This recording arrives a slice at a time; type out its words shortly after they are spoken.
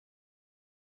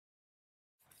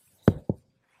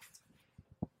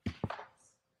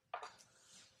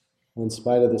In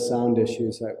spite of the sound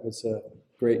issues, that was a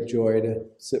great joy to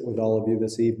sit with all of you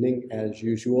this evening, as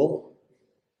usual.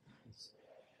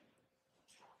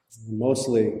 I'm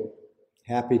mostly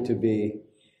happy to be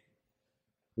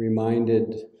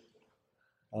reminded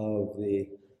of the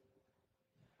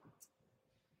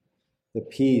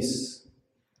peace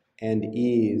and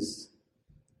ease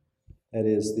that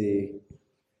is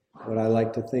what I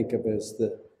like to think of as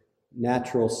the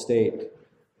natural state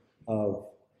of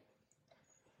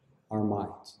our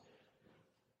minds.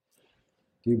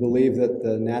 Do you believe that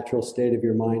the natural state of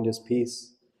your mind is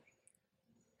peace?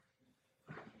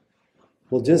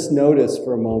 Well, just notice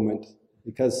for a moment,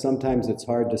 because sometimes it's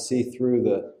hard to see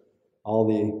through all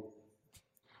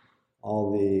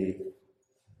the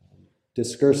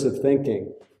discursive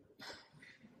thinking.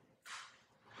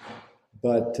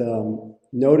 But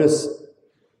notice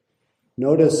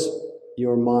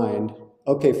your mind.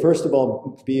 Okay, first of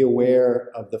all, be aware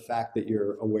of the fact that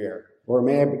you're aware. Or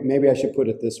maybe I should put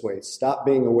it this way: stop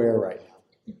being aware right now.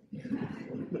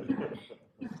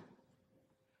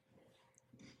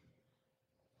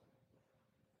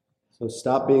 So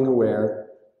stop being aware,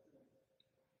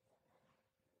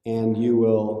 and you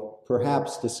will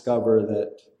perhaps discover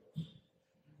that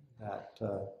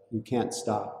you can't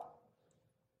stop,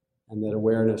 and that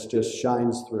awareness just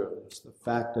shines through. It's the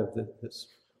fact of this,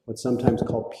 what's sometimes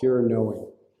called pure knowing.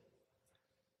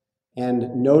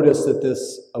 And notice that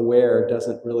this aware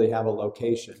doesn't really have a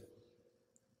location.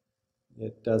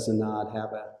 It does not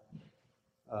have a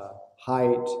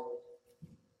height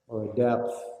or a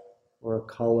depth or a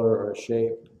color or a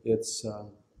shape. It's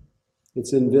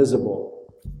invisible.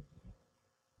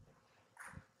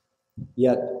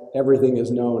 Yet everything is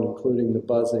known, including the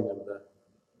buzzing of the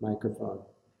microphone.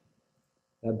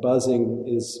 That buzzing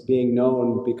is being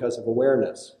known because of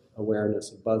awareness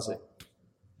of buzzing.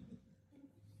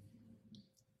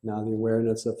 Now the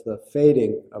awareness of the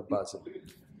fading of buzzing.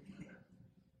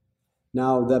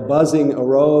 Now the buzzing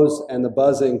arose and the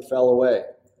buzzing fell away.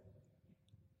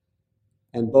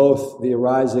 And both the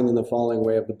arising and the falling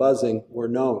away of the buzzing were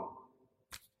known.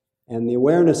 And the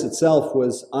awareness itself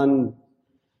was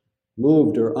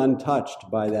unmoved or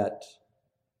untouched by that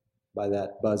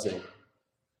buzzing.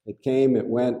 It came, it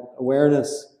went.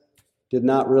 Awareness did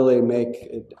not really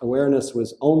awareness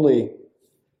was only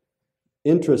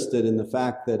interested in the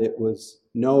fact that it was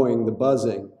knowing the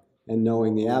buzzing and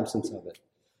knowing the absence of it.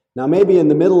 Now maybe in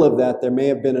the middle of that there may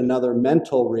have been another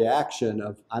mental reaction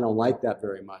of, I don't like that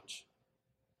very much.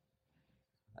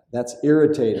 That's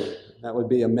irritating. That would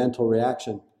be a mental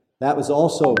reaction. That was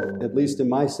also, at least in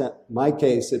my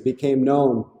case, it became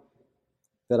known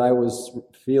that I was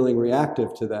feeling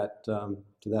reactive to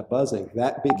that buzzing.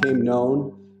 That became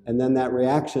known, and then that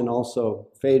reaction also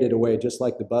faded away, just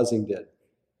like the buzzing did.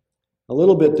 A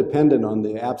little bit dependent on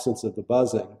the absence of the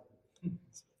buzzing,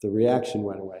 the reaction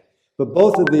went away. But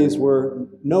both of these were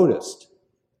noticed.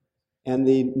 And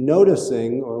the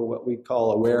noticing, or what we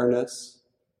call awareness,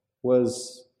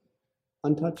 was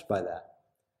untouched by that.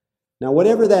 Now,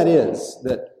 whatever that is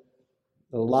that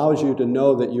allows you to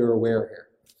know that you're aware here,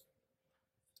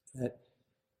 it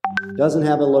doesn't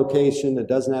have a location, it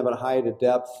doesn't have a height, a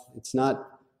depth, it's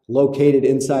not located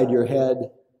inside your head.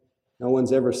 No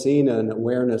one's ever seen an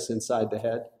awareness inside the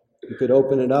head. You could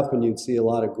open it up and you'd see a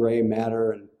lot of gray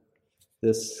matter and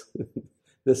this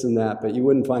and that, but you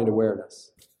wouldn't find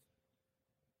awareness.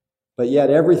 But yet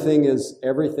everything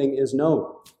is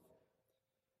known.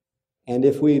 And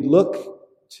if we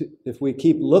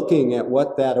keep looking at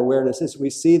what that awareness is,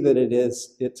 we see that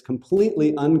it's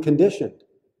completely unconditioned.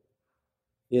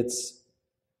 It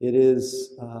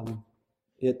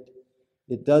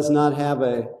does not have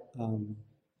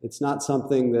it's not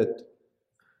something that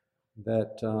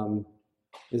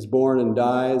is born and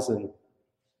dies, and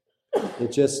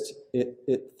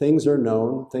things are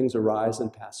known, things arise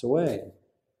and pass away.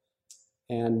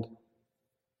 And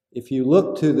if you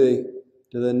look to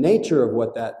the nature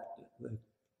of the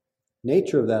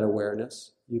nature of that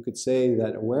awareness, you could say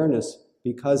that awareness,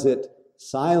 because it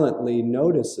silently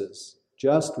notices,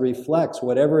 just reflects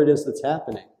whatever it is that's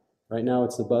happening. Right now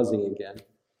it's the buzzing again.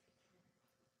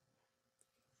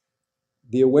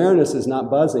 The awareness is not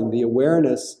buzzing. The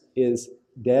awareness is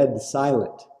dead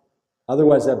silent.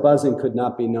 Otherwise that buzzing could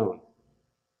not be known.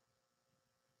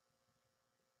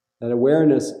 That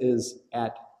awareness is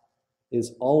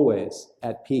always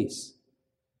at peace.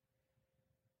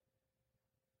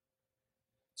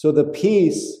 So the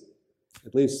peace,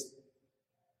 at least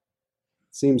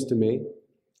it seems to me,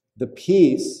 the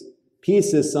peace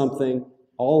is something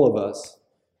all of us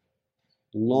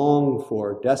long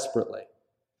for desperately.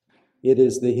 It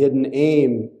is the hidden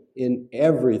aim in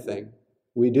everything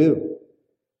we do.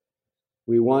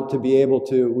 We want to be able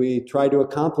to, we try to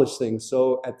accomplish things.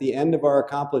 So at the end of our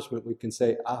accomplishment, we can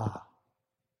say,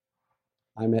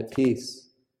 I'm at peace.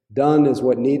 Done is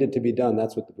what needed to be done.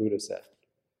 That's what the Buddha said.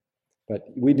 But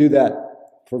we do that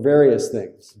for various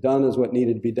things. Done is what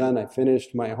needed to be done. I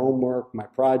finished my homework, my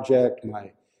project,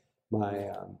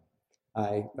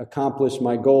 I accomplished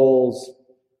my goals.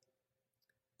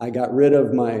 I got rid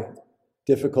of my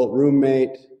difficult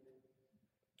roommate.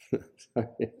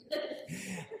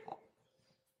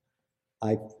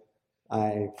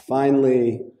 I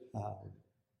finally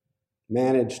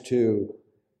managed to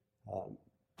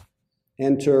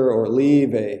enter or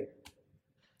leave a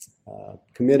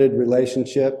committed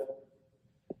relationship,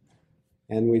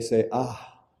 and we say, a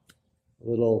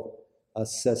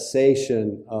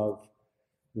cessation of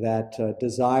that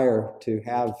desire to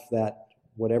have that,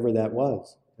 whatever that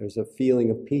was. There's a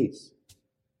feeling of peace.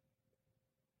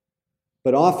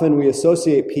 But often we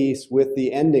associate peace with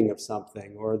the ending of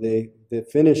something or the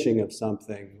finishing of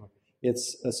something.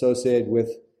 It's associated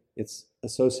with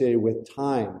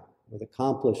time, with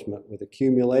accomplishment, with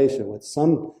accumulation, with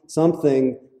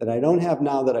something that I don't have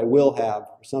now that I will have,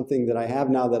 or something that I have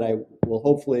now that I will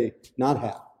hopefully not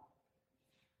have.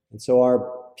 And so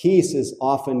our peace is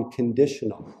often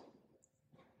conditional.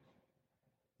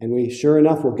 And we, sure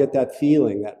enough, will get that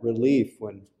feeling, that relief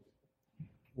when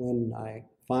I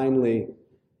finally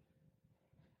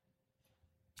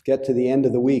get to the end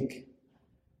of the week.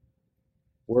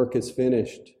 Work is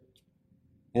finished.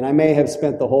 And I may have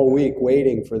spent the whole week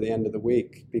waiting for the end of the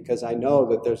week because I know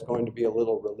that there's going to be a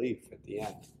little relief at the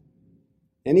end.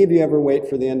 Any of you ever wait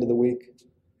for the end of the week?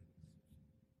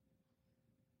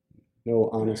 No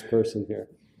honest person here.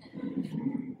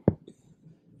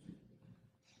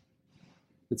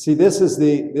 But see, this is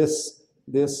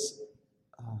this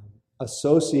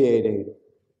associating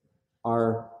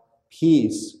our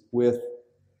peace with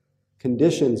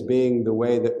conditions being the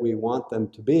way that we want them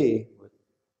to be,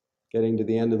 getting to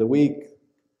the end of the week,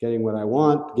 getting what I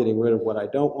want, getting rid of what I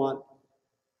don't want.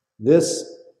 This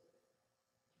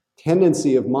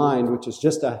tendency of mind, which is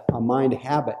just a mind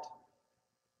habit,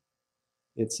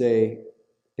 it's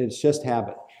just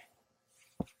habit.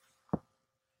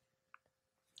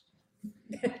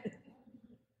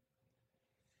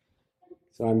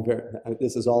 So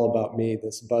this is all about me,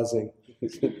 this buzzing.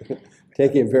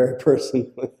 Taking it very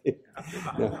personally.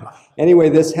 No. Anyway,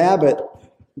 this habit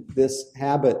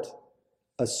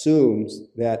assumes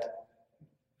that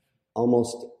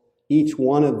almost each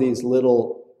one of these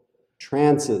little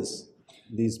trances,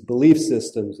 these belief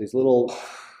systems, these little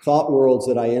thought worlds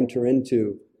that I enter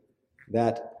into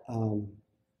that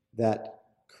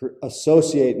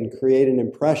associate and create an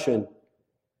impression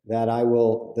that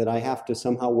I have to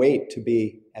somehow wait to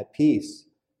be at peace,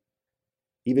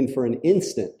 even for an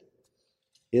instant,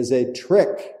 is a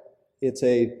trick. It's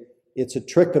a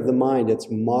trick of the mind. It's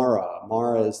Mara.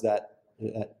 Mara is that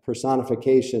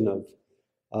personification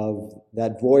of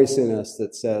that voice in us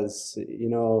that says,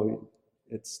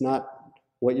 it's not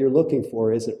what you're looking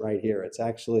for isn't right here. It's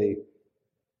actually,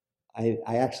 I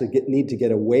actually need to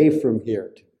get away from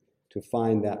here to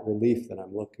find that relief that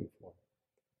I'm looking for.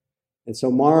 And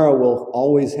so Mara will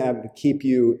always have to keep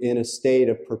you in a state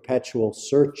of perpetual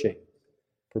searching,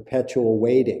 perpetual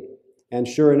waiting. And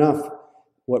sure enough,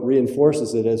 what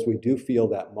reinforces it is we do feel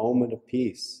that moment of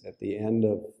peace at the end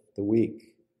of the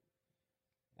week.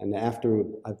 And after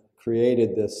I've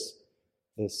created this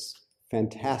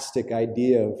fantastic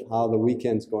idea of how the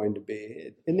weekend's going to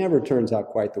be, it never turns out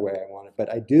quite the way I want it.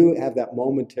 But I do have that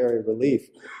momentary relief.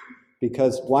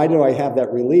 Because why do I have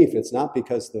that relief? It's not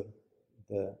because the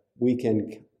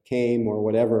weekend came or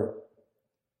whatever,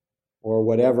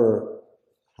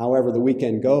 however the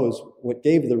weekend goes. What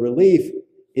gave the relief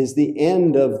is the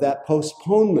end of that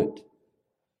postponement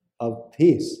of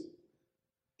peace,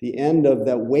 the end of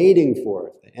that waiting for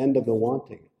it, the end of the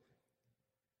wanting.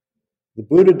 The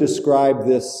Buddha described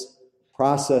this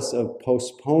process of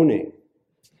postponing.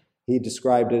 He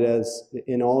described it as,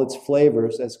 in all its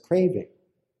flavors, as craving,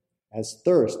 as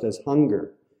thirst, as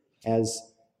hunger, as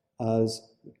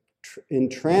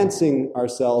entrancing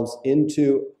ourselves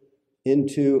into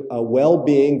a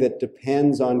well-being that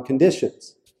depends on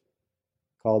conditions.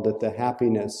 Called it the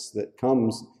happiness that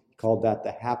comes, called that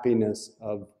the happiness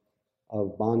of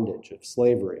bondage, of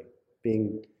slavery,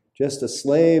 being just a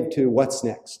slave to what's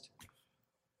next.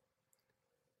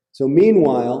 So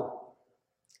meanwhile,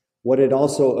 what it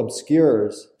also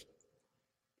obscures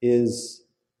is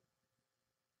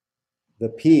the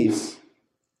peace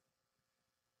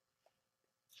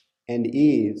and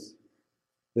ease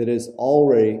that is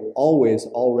always,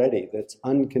 that's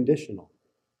unconditional.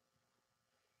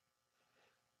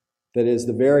 that is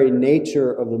the very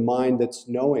nature of the mind that's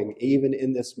knowing, even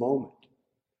in this moment.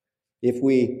 If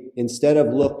we, instead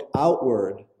of looked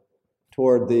outward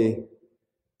toward the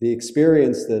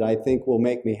experience that I think will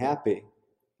make me happy,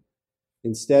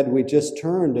 instead we just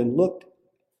turned and looked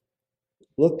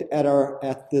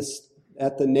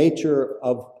at the nature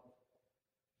of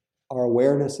our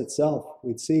awareness itself,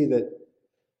 we'd see that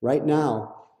right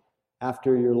now,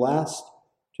 after your last,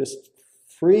 just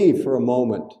free for a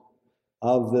moment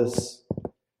of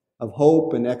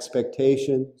hope and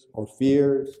expectations or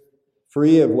fears,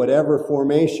 free of whatever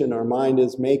formation our mind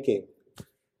is making,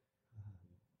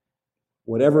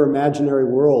 whatever imaginary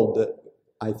world that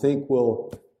I think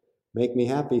will make me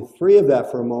happy, free of that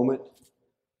for a moment.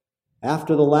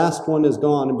 After the last one is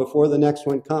gone and before the next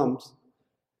one comes,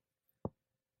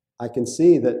 I can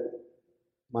see that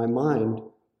my mind,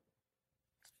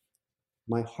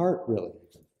 my heart really,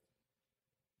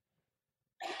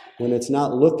 when it's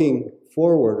not looking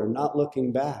forward or not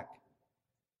looking back,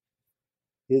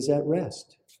 is at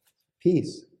rest.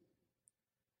 Peace.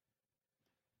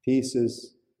 Peace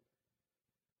is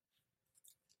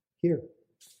here.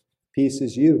 Peace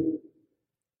is you.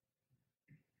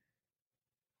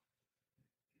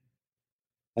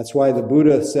 That's why the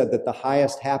Buddha said that the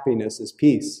highest happiness is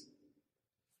peace.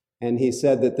 And he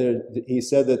said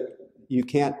that you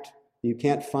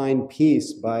can't find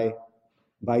peace by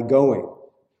going.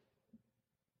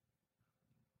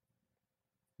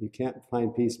 You can't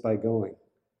find peace by going.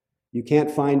 You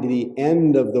can't find the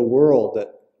end of the world that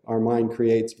our mind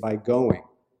creates by going.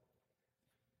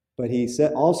 But he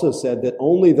also said that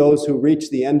only those who reach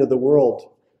the end of the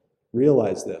world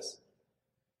realize this.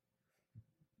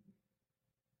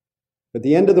 But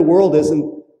the end of the world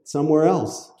isn't somewhere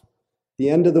else. The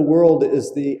end of the world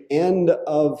is the end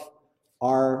of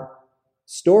our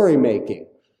story making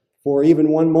for even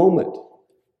one moment.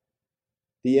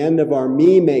 The end of our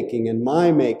me making and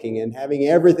my making and having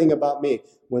everything about me.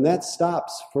 When that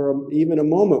stops for even a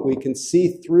moment, we can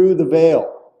see through the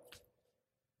veil.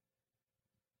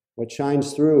 What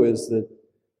shines through is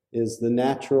the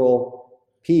natural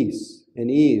peace and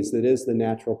ease that is the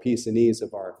natural peace and ease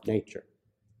of our nature.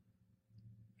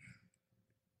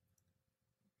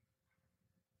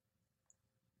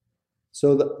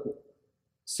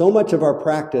 So much of our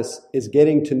practice is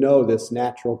getting to know this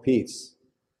natural peace.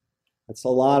 That's a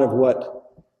lot of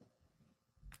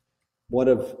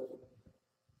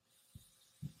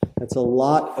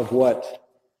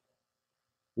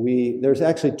there's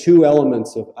actually two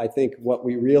elements of, I think, what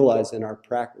we realize in our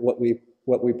what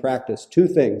we practice. Two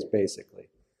things, basically.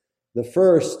 The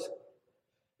first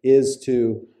is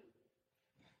to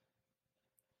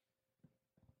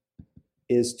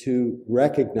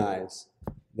recognize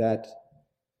that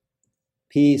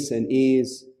peace and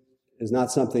ease is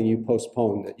not something you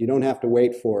postpone, that you don't have to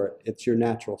wait for it. It's your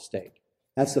natural state.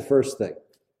 That's the first thing.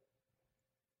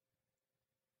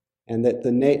 And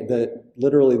that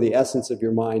literally the essence of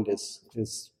your mind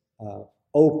is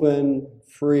open,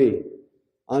 free,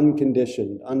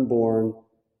 unconditioned, unborn,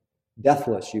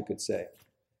 deathless, you could say,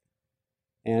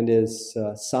 and is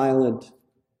silent,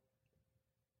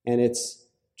 and it's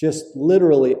just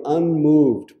literally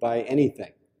unmoved by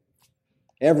anything.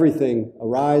 Everything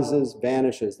arises,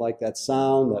 vanishes, like that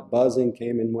sound, that buzzing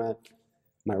came and went.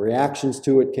 My reactions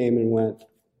to it came and went.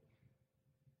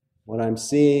 What I'm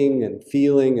seeing and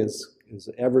feeling is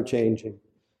ever changing.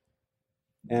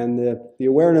 And the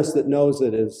awareness that knows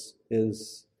it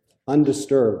is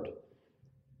undisturbed.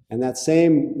 And that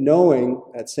same knowing,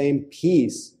 that same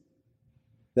peace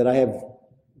that I have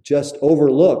just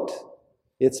overlooked,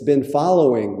 it's been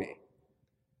following me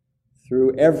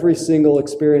through every single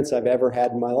experience I've ever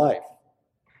had in my life.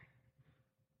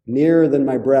 Nearer than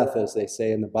my breath, as they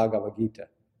say in the Bhagavad Gita.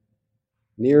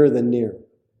 Nearer than near.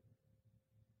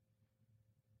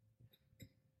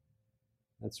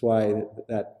 That's why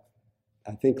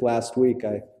I think last week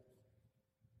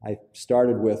I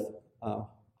started with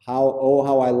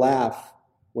how I laugh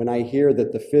when I hear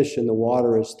that the fish in the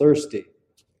water is thirsty.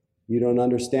 You don't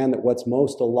understand that what's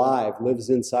most alive lives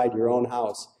inside your own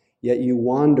house, yet you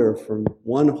wander from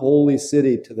one holy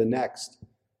city to the next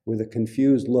with a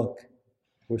confused look.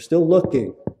 We're still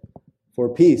looking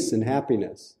for peace and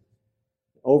happiness,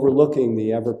 overlooking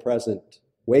the ever-present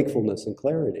wakefulness and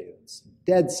clarity. It's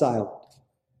dead silent.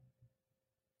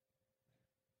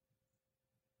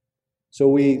 So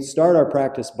we start our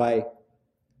practice by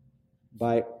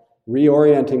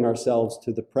reorienting ourselves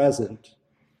to the present.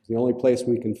 It's the only place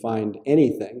we can find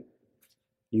anything.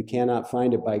 You cannot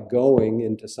find it by going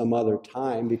into some other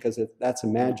time, because that's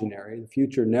imaginary. The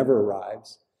future never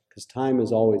arrives because time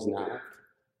is always now.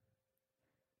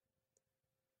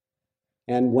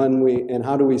 And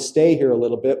how do we stay here a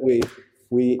little bit?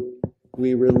 We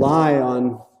rely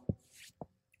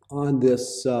on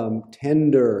this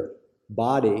tender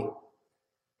body,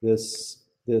 this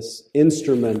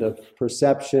instrument of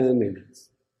perception and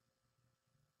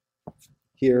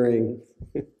hearing,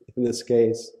 in this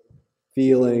case,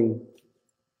 feeling,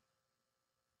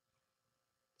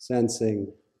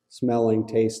 sensing, smelling,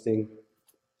 tasting.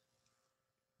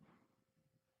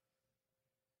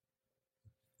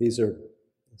 These are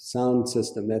sound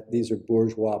system. These are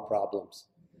bourgeois problems.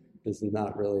 This is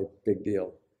not really a big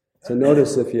deal. So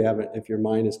notice if your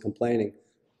mind is complaining.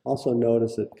 Also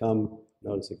notice it come,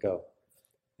 notice it go.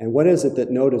 And what is it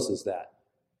that notices that?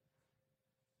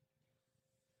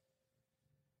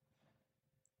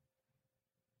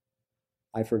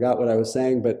 I forgot what I was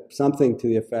saying, but something to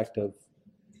the effect of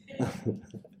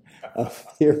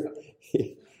here.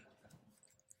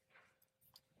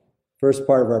 First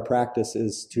part of our practice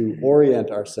is to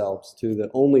orient ourselves to the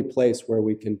only place where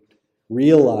we can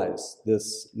realize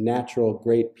this natural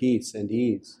great peace and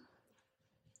ease.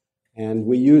 And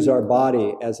we use our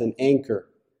body as an anchor.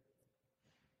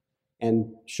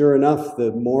 And sure enough,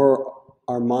 the more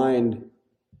our mind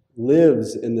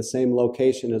lives in the same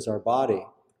location as our body,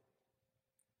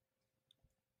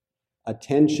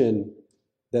 attention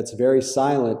that's very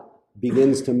silent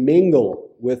begins to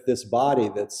mingle with this body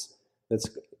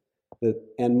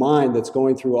and mind that's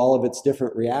going through all of its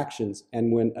different reactions.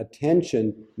 And when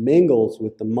attention mingles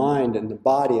with the mind and the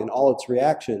body and all its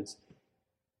reactions,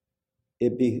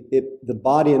 the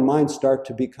body and mind start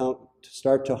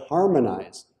to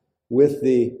harmonize with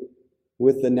the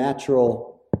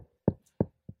natural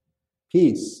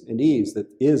peace and ease that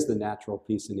is the natural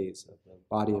peace and ease of the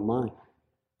body and mind.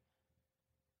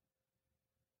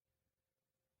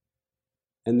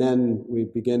 And then we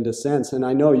begin to sense, and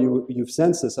I know you've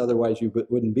sensed this, otherwise you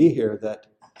wouldn't be here, that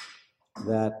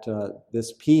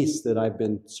this peace that I've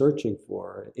been searching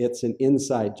for, it's an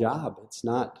inside job. It's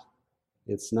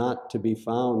not to be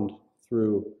found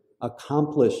through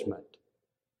accomplishment.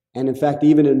 And in fact,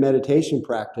 even in meditation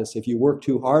practice, if you work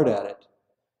too hard at it,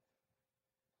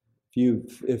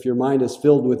 if your mind is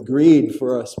filled with greed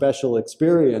for a special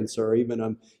experience or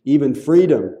even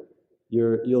freedom,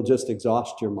 you'll just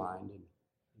exhaust your mind.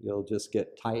 You'll just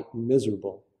get tight and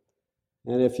miserable.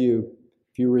 And if you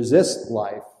resist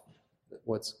life,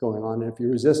 what's going on, and if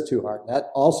you resist too hard, that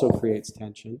also creates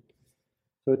tension.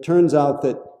 So it turns out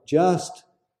that just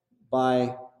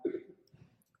by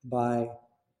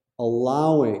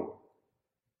allowing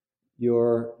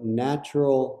your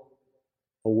natural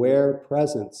aware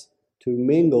presence to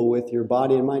mingle with your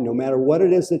body and mind, no matter what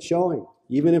it is that's showing,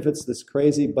 even if it's this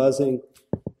crazy buzzing,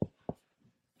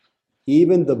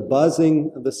 even the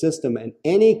buzzing of the system and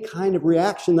any kind of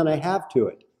reaction that I have to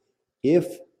it,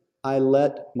 if I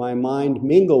let my mind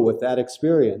mingle with that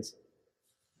experience,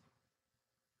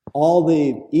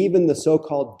 even the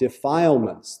so-called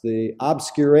defilements, the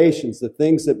obscurations, the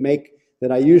things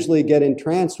that I usually get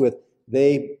entranced with,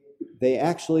 they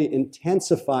actually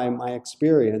intensify my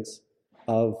experience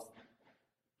of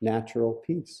natural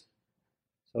peace.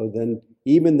 So then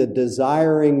even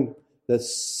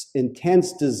this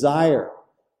intense desire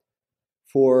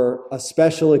for a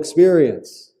special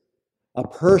experience, a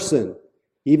person,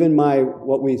 even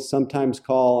what we sometimes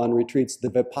call on retreats the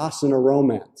Vipassana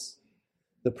romance,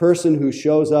 the person who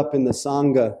shows up in the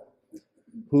Sangha,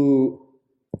 who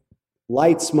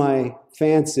lights my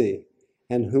fancy,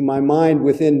 and who my mind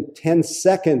within 10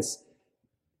 seconds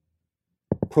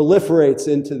proliferates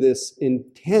into this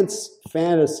intense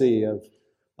fantasy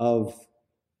of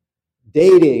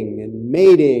dating and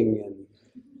mating and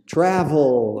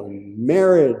travel and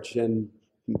marriage, and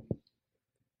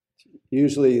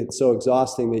usually it's so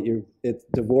exhausting that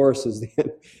divorce is the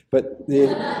end. But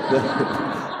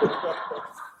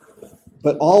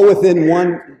but all within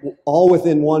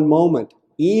one moment.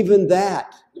 Even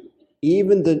that,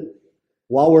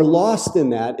 while we're lost in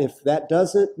that, if that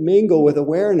doesn't mingle with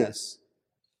awareness,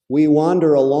 we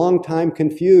wander a long time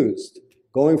confused,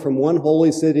 going from one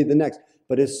holy city to the next.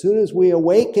 But as soon as we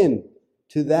awaken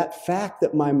to that fact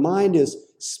that my mind is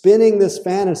spinning this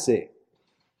fantasy,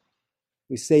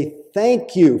 we say,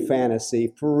 thank you,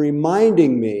 fantasy, for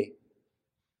reminding me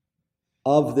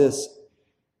of this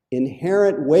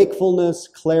inherent wakefulness,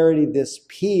 clarity, this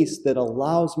peace that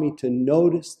allows me to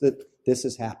notice that this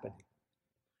is happening.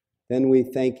 Then we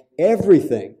thank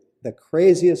everything, the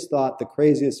craziest thought, the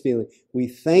craziest feeling, we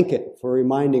thank it for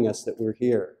reminding us that we're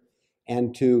here.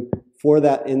 And for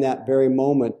that, in that very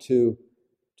moment, to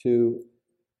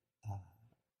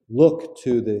look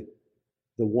to the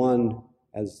one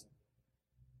as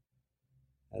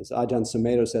As Ajahn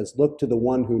Sumedho says, look to the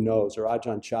one who knows, or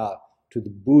Ajahn Chah, to the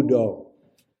Buddho,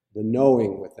 the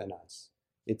knowing within us.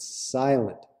 It's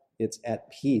silent. It's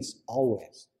at peace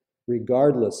always,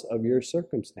 regardless of your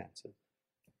circumstances.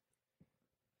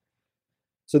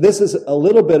 So this is a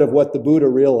little bit of what the Buddha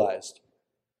realized.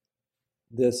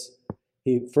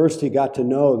 First he got to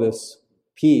know this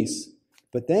peace,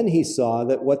 but then he saw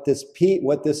that what this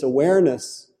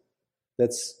awareness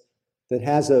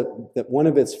that one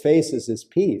of its faces is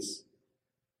peace.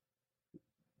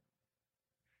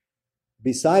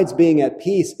 Besides being at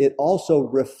peace, it also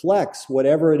reflects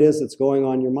whatever it is that's going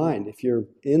on in your mind. If you're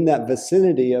in that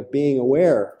vicinity of being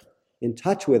aware, in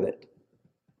touch with it.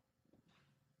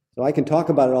 So I can talk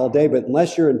about it all day, but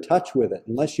unless you're in touch with it,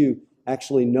 unless you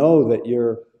actually know that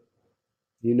you're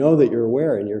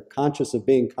aware and you're conscious of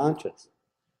being conscious.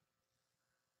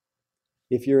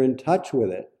 If you're in touch with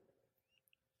it,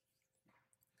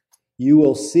 you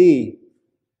will see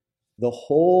the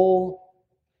whole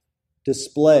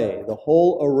display, the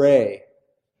whole array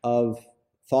of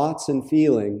thoughts and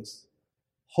feelings,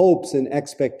 hopes and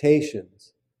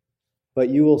expectations. But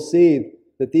you will see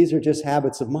that these are just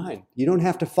habits of mind. You don't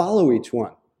have to follow each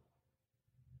one.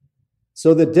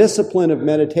 So the discipline of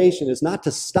meditation is not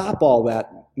to stop all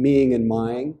that meing and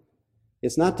mying.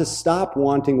 It's not to stop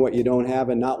wanting what you don't have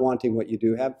and not wanting what you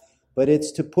do have, but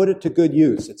it's to put it to good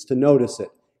use. It's to notice it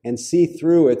and see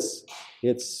through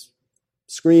its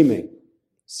screaming.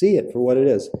 See it for what it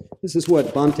is. This is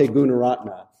what Bhante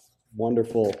Gunaratna,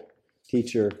 wonderful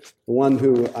teacher, the one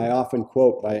who I often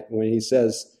quote when he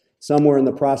says, somewhere in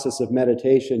the process of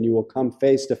meditation, you will come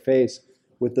face to face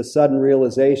with the sudden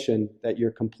realization that you're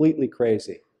completely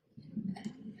crazy.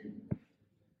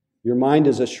 Your mind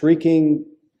is a shrieking,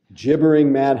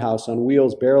 gibbering madhouse on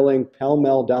wheels barreling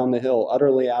pell-mell down the hill,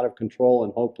 utterly out of control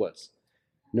and hopeless.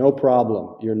 No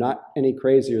problem. You're not any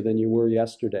crazier than you were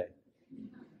yesterday.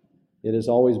 It has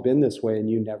always been this way and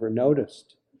you never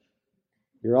noticed.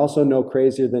 You're also no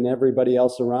crazier than everybody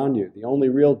else around you. The only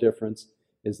real difference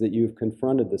is that you've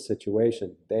confronted the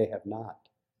situation. They have not.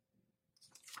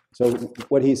 So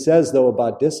what he says, though,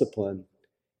 about discipline,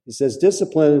 he says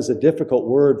discipline is a difficult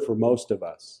word for most of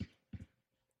us.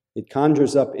 It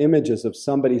conjures up images of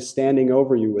somebody standing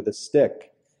over you with a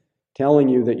stick, telling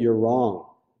you that you're wrong.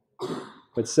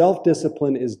 But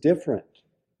self-discipline is different.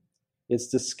 It's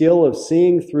the skill of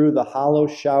seeing through the hollow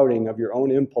shouting of your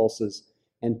own impulses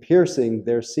and piercing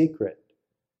their secret.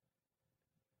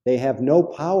 They have no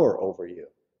power over you.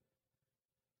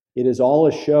 It is all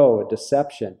a show, a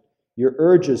deception. Your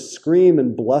urges scream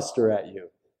and bluster at you.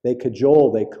 They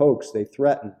cajole, they coax, they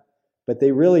threaten, but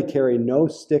they really carry no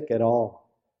stick at all.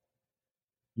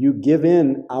 You give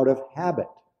in out of habit.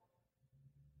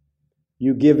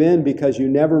 You give in because you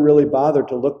never really bothered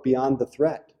to look beyond the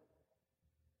threat.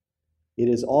 It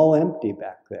is all empty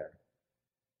back there.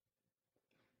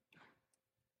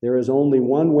 There is only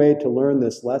one way to learn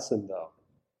this lesson, though.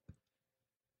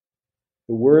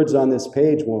 The words on this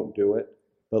page won't do it,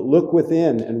 but look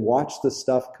within and watch the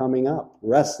stuff coming up.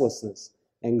 Restlessness,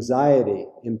 anxiety,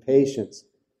 impatience,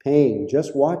 pain.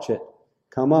 Just watch it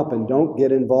come up and don't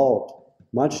get involved.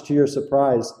 Much to your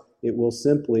surprise, it will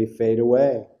simply fade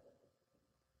away.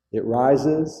 It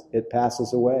rises, it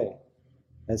passes away.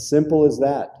 As simple as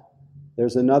that.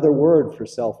 There's another word for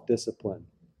self-discipline.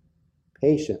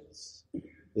 Patience.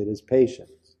 It is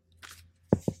patience.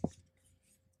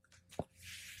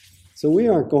 So we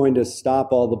aren't going to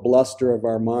stop all the bluster of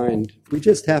our mind. We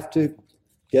just have to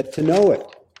get to know it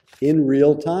in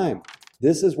real time.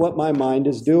 This is what my mind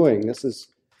is doing. This is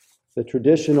the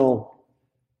traditional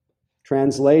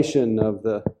translation of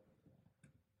the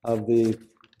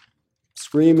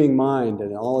screaming mind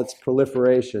and all its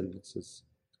proliferation. This is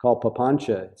called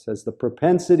papancha. It says the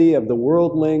propensity of the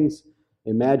worldling's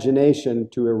imagination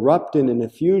to erupt in an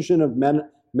effusion of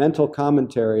mental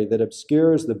commentary that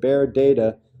obscures the bare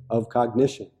data of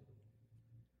cognition,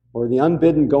 or the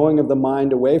unbidden going of the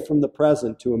mind away from the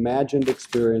present to imagined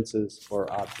experiences or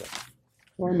objects.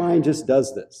 Our mind just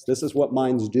does this. This is what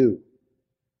minds do.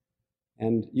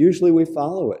 And usually we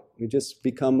follow it. We just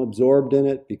become absorbed in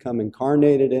it, become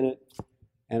incarnated in it.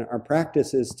 And our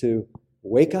practice is to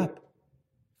wake up.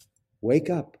 Wake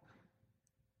up.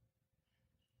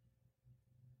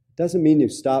 Doesn't mean you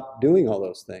stop doing all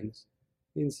those things.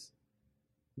 It means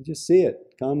you just see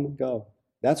it come and go.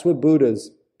 That's what Buddhas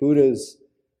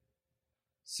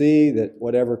see, that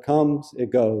whatever comes,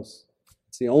 it goes.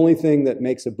 It's the only thing that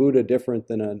makes a Buddha different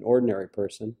than an ordinary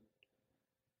person,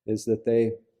 is that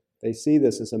they see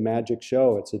this as a magic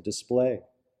show. It's a display.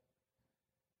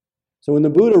 So when the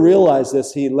Buddha realized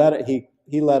this, he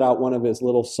let out one of his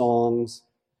little songs.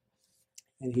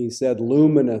 And he said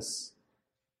luminous.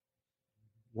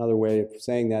 Another way of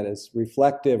saying that is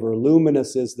reflective or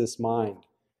luminous is this mind,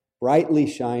 brightly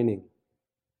shining.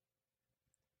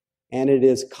 And it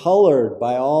is colored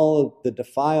by all of the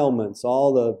defilements,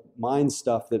 all the mind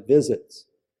stuff that visits.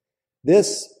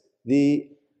 This, the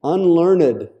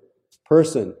unlearned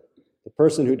person, the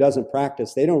person who doesn't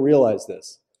practice, they don't realize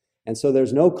this. And so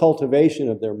there's no cultivation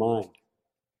of their mind.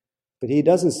 But he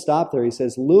doesn't stop there. He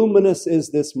says, luminous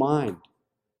is this mind.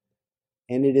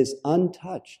 And it is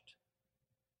untouched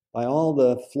by all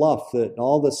the fluff,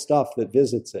 all the stuff that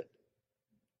visits it.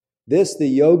 This the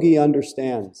yogi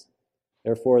understands.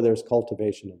 Therefore, there's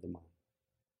cultivation of the mind.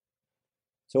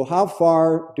 So how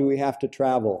far do we have to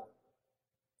travel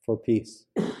for peace?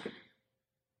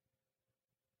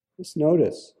 Just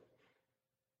notice.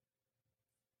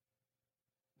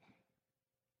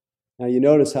 Now you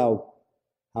notice how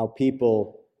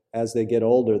people, as they get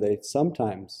older, they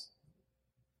sometimes,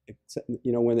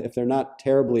 if they're not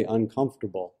terribly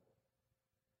uncomfortable,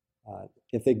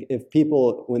 if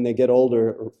people, when they get older,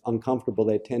 are uncomfortable,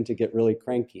 they tend to get really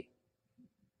cranky.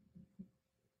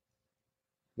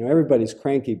 Everybody's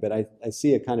cranky, but I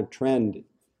see a kind of trend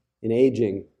in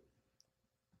aging.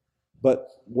 But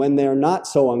when they're not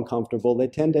so uncomfortable, they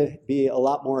tend to be a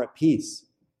lot more at peace.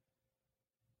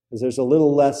 Because there's a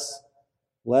little less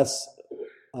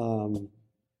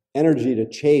energy to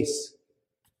chase,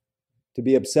 to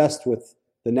be obsessed with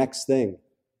the next thing.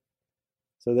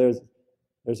 So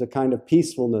there's a kind of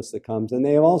peacefulness that comes. And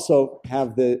they also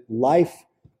have the life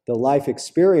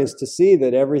experience to see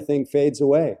that everything fades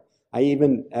away.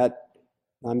 I'm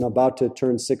about to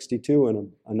turn 62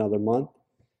 in another month,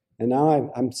 and now I've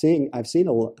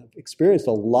experienced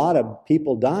a lot of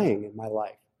people dying in my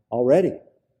life already,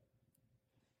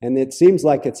 and it seems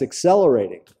like it's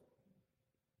accelerating.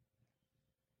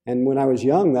 And when I was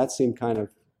young, that seemed kind of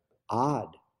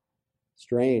odd,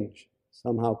 strange,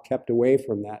 somehow kept away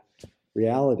from that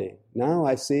reality. Now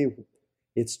I see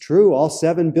it's true. All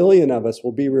 7 billion of us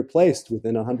will be replaced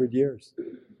within 100 years.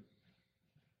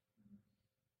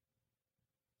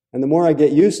 And the more I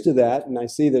get used to that, and I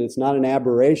see that it's not an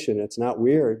aberration, it's not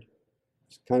weird,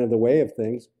 it's kind of the way of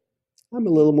things, I'm a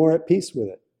little more at peace with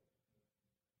it.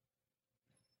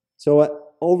 So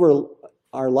over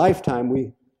our lifetime,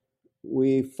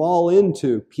 we fall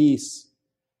into peace,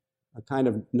 a kind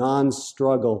of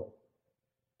non-struggle.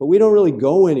 But we don't really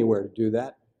go anywhere to do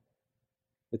that.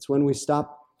 It's when we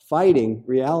stop fighting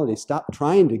reality, stop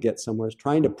trying to get somewhere,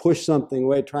 trying to push something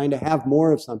away, trying to have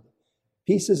more of something.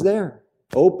 Peace is there.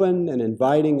 Open and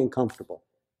inviting and comfortable.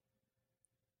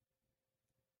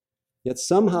 Yet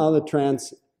somehow the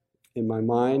trance in my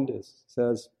mind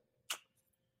says,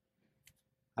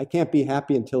 I can't be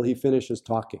happy until he finishes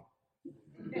talking.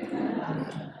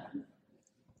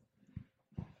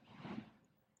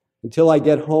 Until I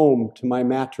get home to my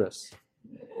mattress,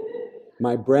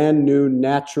 my brand new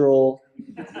natural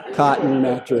cotton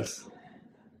mattress.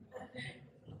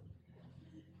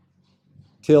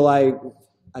 Till I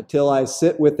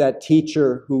sit with that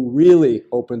teacher who really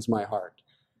opens my heart,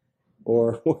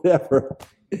 or whatever.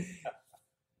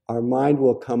 Our mind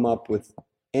will come up with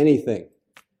anything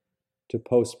to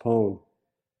postpone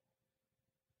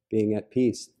being at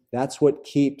peace. That's what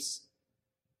keeps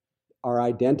our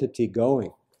identity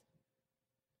going.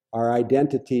 Our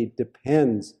identity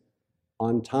depends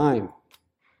on time.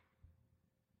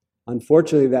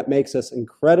 Unfortunately, that makes us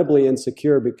incredibly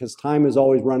insecure because time is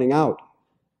always running out.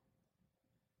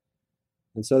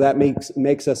 And so that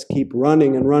makes us keep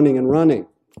running and running and running,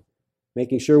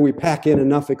 making sure we pack in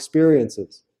enough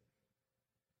experiences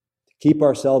to keep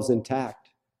ourselves intact.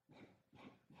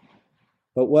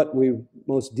 But what we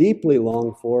most deeply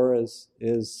long for is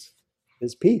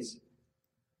peace.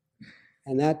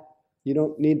 And that, you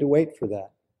don't need to wait for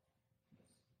that.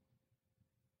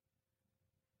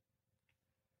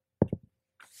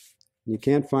 You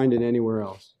can't find it anywhere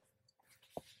else.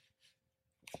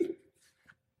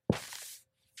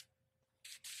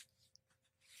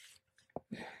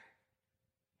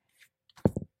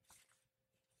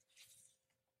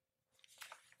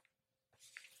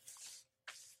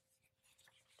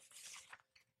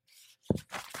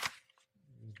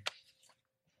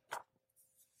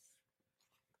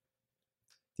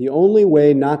 The only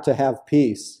way not to have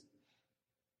peace,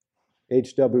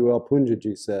 H.W.L.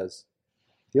 Punjaji says,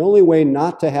 the only way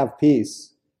not to have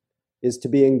peace is to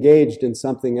be engaged in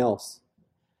something else,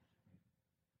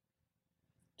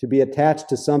 to be attached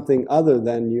to something other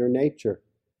than your nature.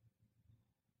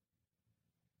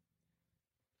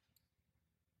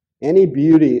 Any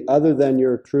beauty other than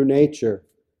your true nature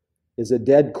is a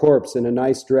dead corpse in a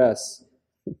nice dress.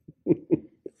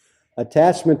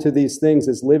 Attachment to these things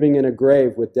is living in a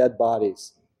grave with dead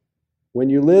bodies.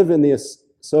 When you live in the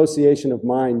association of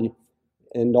mind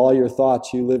and all your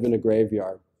thoughts, you live in a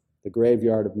graveyard, the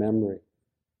graveyard of memory.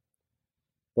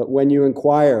 But when you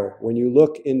inquire, when you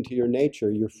look into your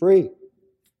nature, you're free.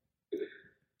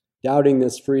 Doubting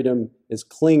this freedom is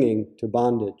clinging to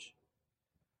bondage.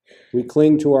 We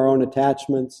cling to our own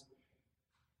attachments,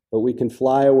 but we can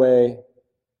fly away,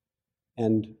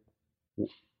 and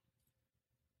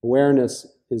awareness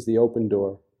is the open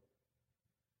door.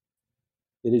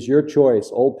 It is your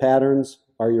choice. Old patterns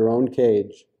are your own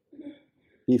cage.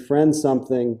 Befriend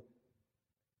something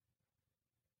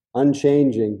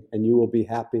unchanging, and you will be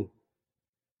happy.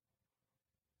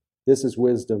 This is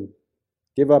wisdom.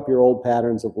 Give up your old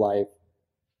patterns of life,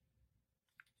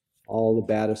 all the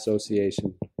bad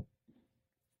association.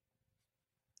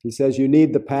 He says you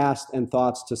need the past and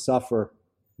thoughts to suffer.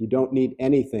 You don't need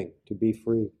anything to be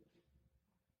free.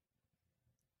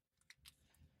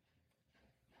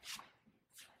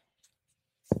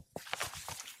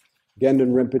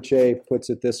 Gendon Rinpoche puts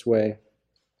it this way: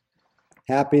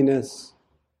 happiness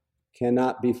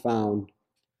cannot be found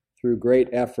through great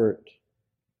effort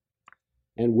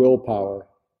and willpower,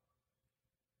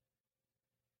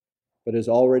 but is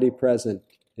already present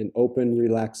in open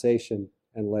relaxation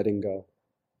and letting go.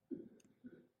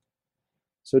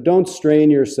 So don't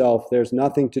strain yourself. There's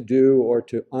nothing to do or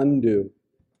to undo.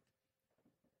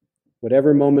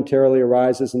 Whatever momentarily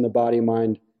arises in the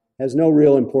body-mind has no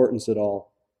real importance at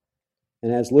all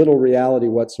and has little reality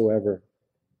whatsoever.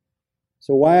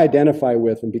 So why identify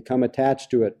with and become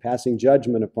attached to it, passing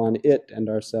judgment upon it and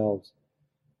ourselves?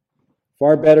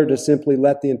 Far better to simply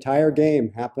let the entire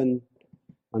game happen,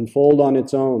 unfold on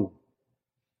its own,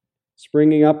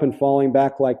 springing up and falling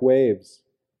back like waves,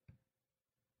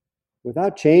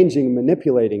 without changing and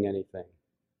manipulating anything.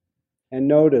 And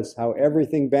notice how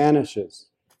everything vanishes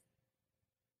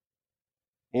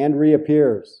and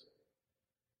reappears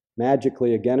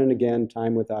magically again and again,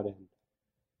 time without end.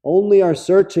 Only our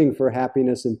searching for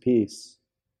happiness and peace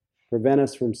prevent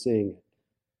us from seeing it.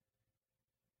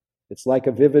 It's like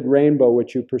a vivid rainbow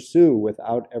which you pursue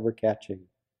without ever catching,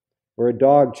 or a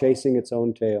dog chasing its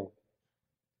own tail.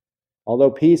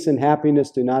 Although peace and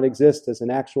happiness do not exist as an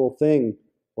actual thing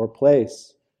or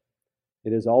place,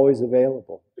 it is always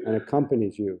available and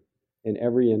accompanies you in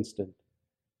every instant.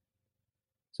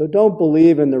 So don't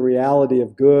believe in the reality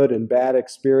of good and bad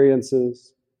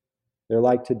experiences. They're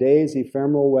like today's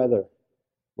ephemeral weather,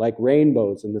 like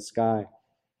rainbows in the sky.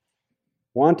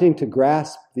 Wanting to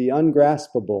grasp the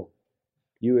ungraspable,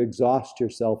 you exhaust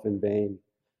yourself in vain.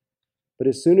 But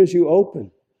as soon as you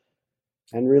open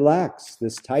and relax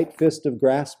this tight fist of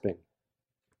grasping,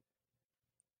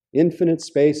 infinite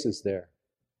space is there,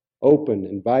 open,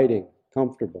 inviting,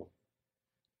 comfortable.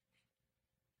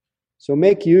 So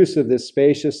make use of this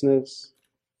spaciousness,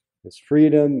 this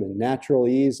freedom and natural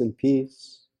ease and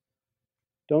peace.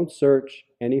 Don't search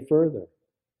any further.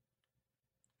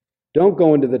 Don't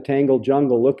go into the tangled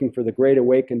jungle looking for the great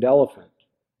awakened elephant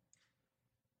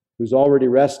who's already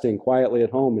resting quietly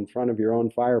at home in front of your own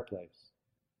fireplace.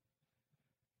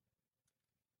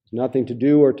 There's nothing to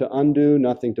do or to undo,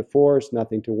 nothing to force,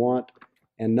 nothing to want,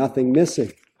 and nothing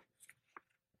missing.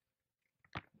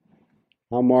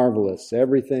 How marvelous.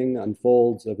 Everything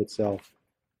unfolds of itself.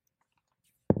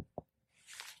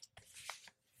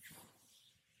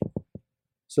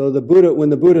 So the Buddha, when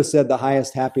the Buddha said the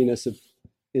highest happiness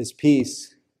is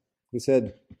peace, he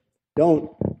said,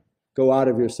 don't go out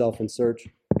of yourself and search.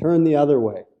 Turn the other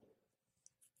way.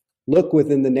 Look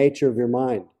within the nature of your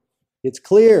mind. It's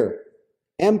clear,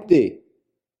 empty,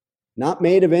 not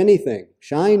made of anything,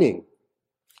 shining,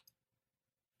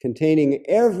 containing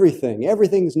everything.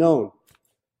 Everything's known,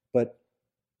 but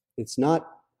it's not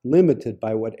limited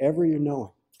by whatever you're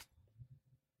knowing.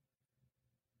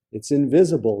 It's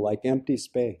invisible like empty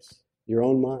space, your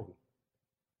own mind.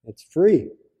 It's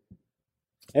free,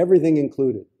 everything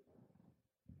included.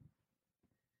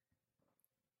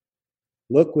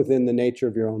 Look within the nature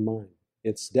of your own mind.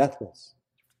 It's deathless.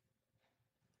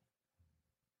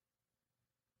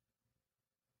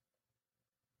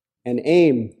 And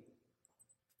aim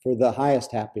for the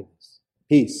highest happiness,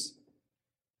 peace.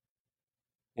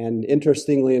 And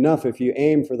interestingly enough, if you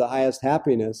aim for the highest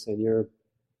happiness and you're,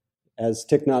 as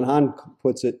Thich Nhat Hanh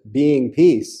puts it, being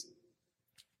peace,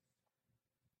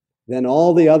 then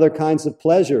all the other kinds of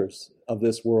pleasures of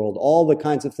this world, all the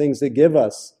kinds of things that give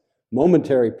us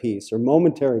momentary peace or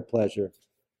momentary pleasure,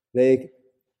 they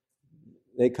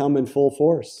come in full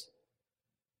force.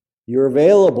 You're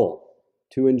available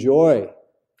to enjoy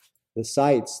the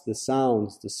sights, the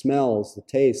sounds, the smells, the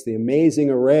tastes, the amazing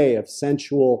array of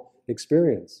sensual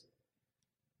experience.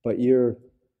 but you're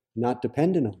not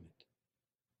dependent on it.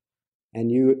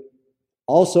 And you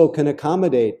also can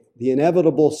accommodate the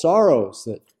inevitable sorrows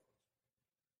that,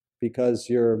 because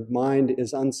your mind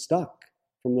is unstuck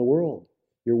from the world.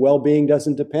 Your well-being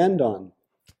doesn't depend on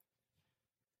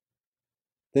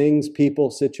things, people,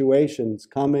 situations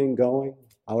coming, going,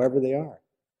 however they are.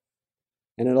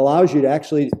 And it allows you to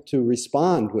actually to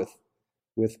respond with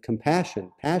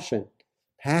compassion,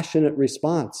 passionate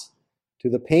response to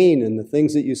the pain and the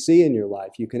things that you see in your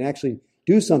life. You can actually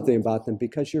do something about them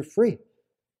because you're free.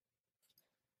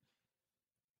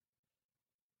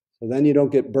 So then you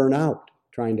don't get burnt out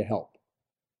trying to help.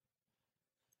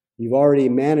 You've already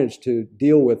managed to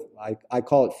deal with, I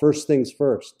call it first things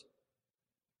first.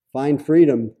 Find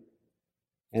freedom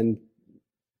and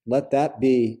let that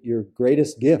be your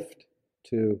greatest gift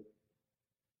to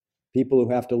people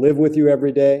who have to live with you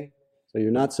every day. So you're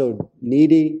not so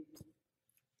needy,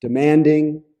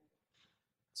 demanding,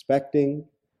 expecting.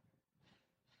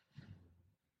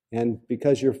 And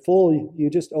because you're full,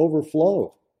 you just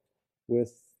overflow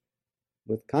with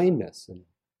kindness and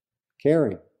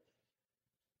caring.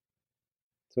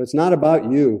 So it's not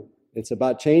about you. It's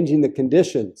about changing the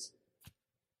conditions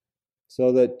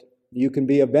so that you can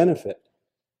be a benefit.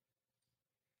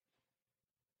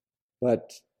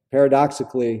 But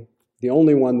paradoxically, the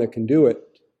only one that can do it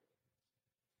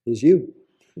is you.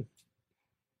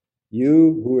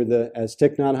 You who are as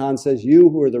Thich Nhat Hanh says, you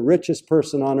who are the richest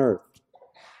person on earth,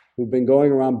 who've been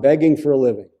going around begging for a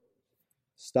living.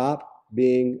 Stop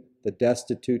being the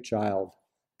destitute child,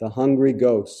 the hungry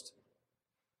ghost,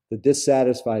 the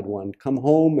dissatisfied one. Come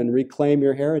home and reclaim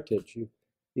your heritage.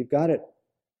 You've got it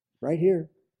right here,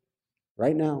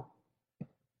 right now.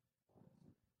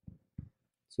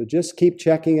 So just keep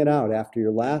checking it out after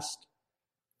your last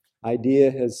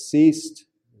idea has ceased,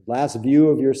 last view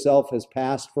of yourself has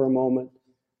passed for a moment,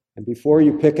 and before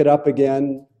you pick it up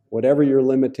again, whatever your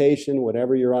limitation,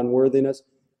 whatever your unworthiness,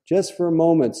 just for a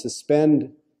moment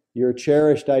suspend your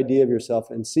cherished idea of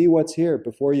yourself and see what's here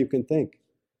before you can think.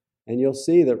 And you'll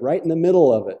see that right in the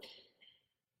middle of it,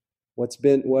 what's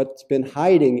been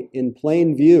hiding in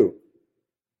plain view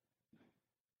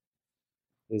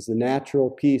is the natural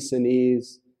peace and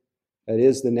ease that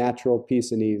is the natural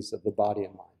peace and ease of the body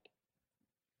and mind.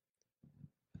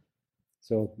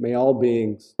 So may all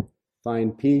beings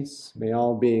find peace, may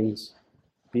all beings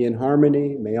be in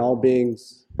harmony, may all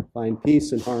beings find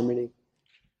peace and harmony,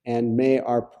 and may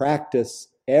our practice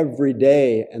every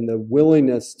day and the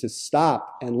willingness to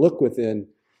stop and look within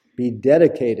be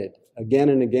dedicated again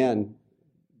and again.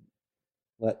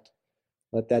 Let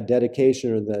that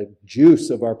dedication or the juice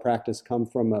of our practice come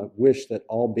from a wish that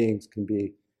all beings can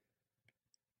be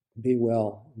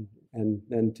well,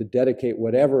 and to dedicate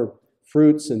whatever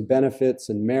fruits and benefits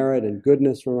and merit and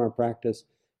goodness from our practice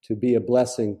to be a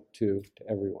blessing to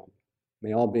everyone.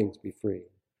 May all beings be free.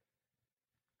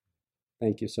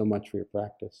 Thank you so much for your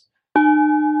practice.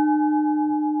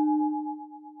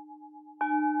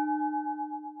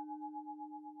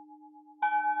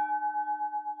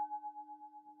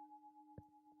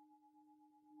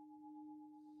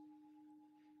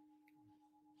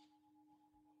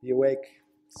 Be awake.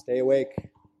 Stay awake.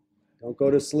 Don't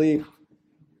go to sleep.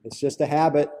 It's just a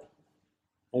habit.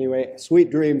 Anyway,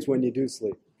 sweet dreams when you do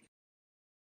sleep.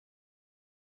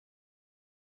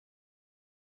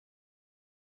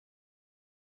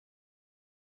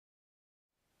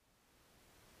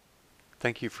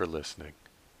 Thank you for listening.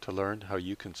 To learn how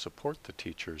you can support the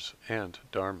teachers and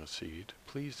Dharma Seed,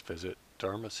 please visit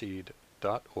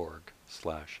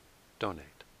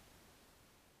dharmaseed.org/donate.